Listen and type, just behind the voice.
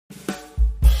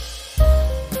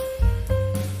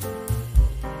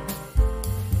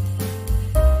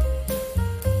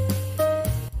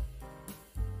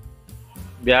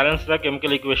Balance the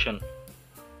chemical equation.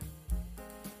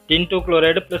 Tin 2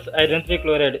 chloride plus iron 3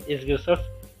 chloride is gives us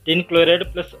tin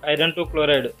chloride plus iron 2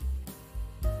 chloride.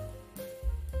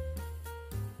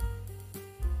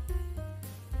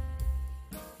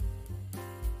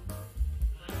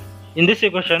 In this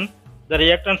equation, the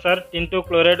reactants are tin 2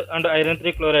 chloride and iron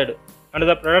 3 chloride, and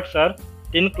the products are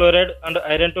tin chloride and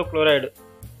iron 2 chloride.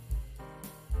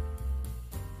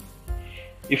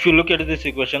 If you look at this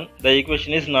equation, the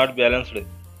equation is not balanced.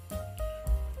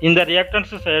 In the reactants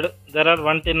side, there are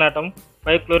 1 tin atom,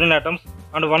 5 chlorine atoms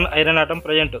and 1 iron atom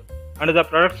present, and the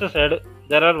products side,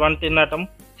 there are 1 tin atom,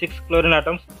 6 chlorine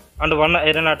atoms and 1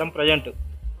 iron atom present.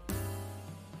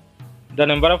 The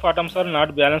number of atoms are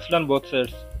not balanced on both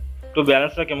sides. To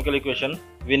balance the chemical equation,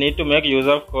 we need to make use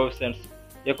of coefficients.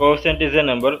 A coefficient is a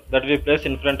number that we place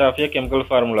in front of a chemical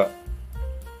formula.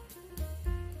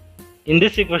 In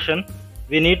this equation,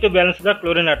 we need to balance the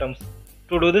chlorine atoms.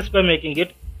 To do this by making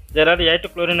it, there are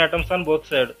 8 chlorine atoms on both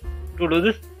sides. To do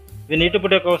this, we need to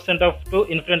put a coefficient of 2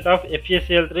 in front of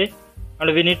FeCl3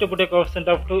 and we need to put a coefficient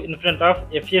of 2 in front of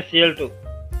FeCl2.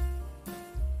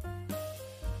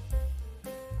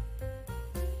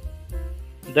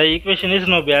 The equation is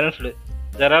now balanced.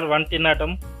 There are 1 tin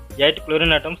atom, 8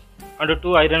 chlorine atoms and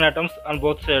 2 iron atoms on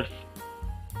both sides.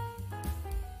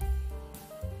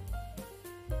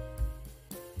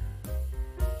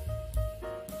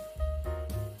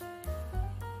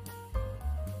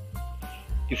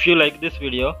 If you like this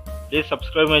video, please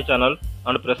subscribe my channel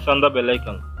and press on the bell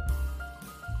icon.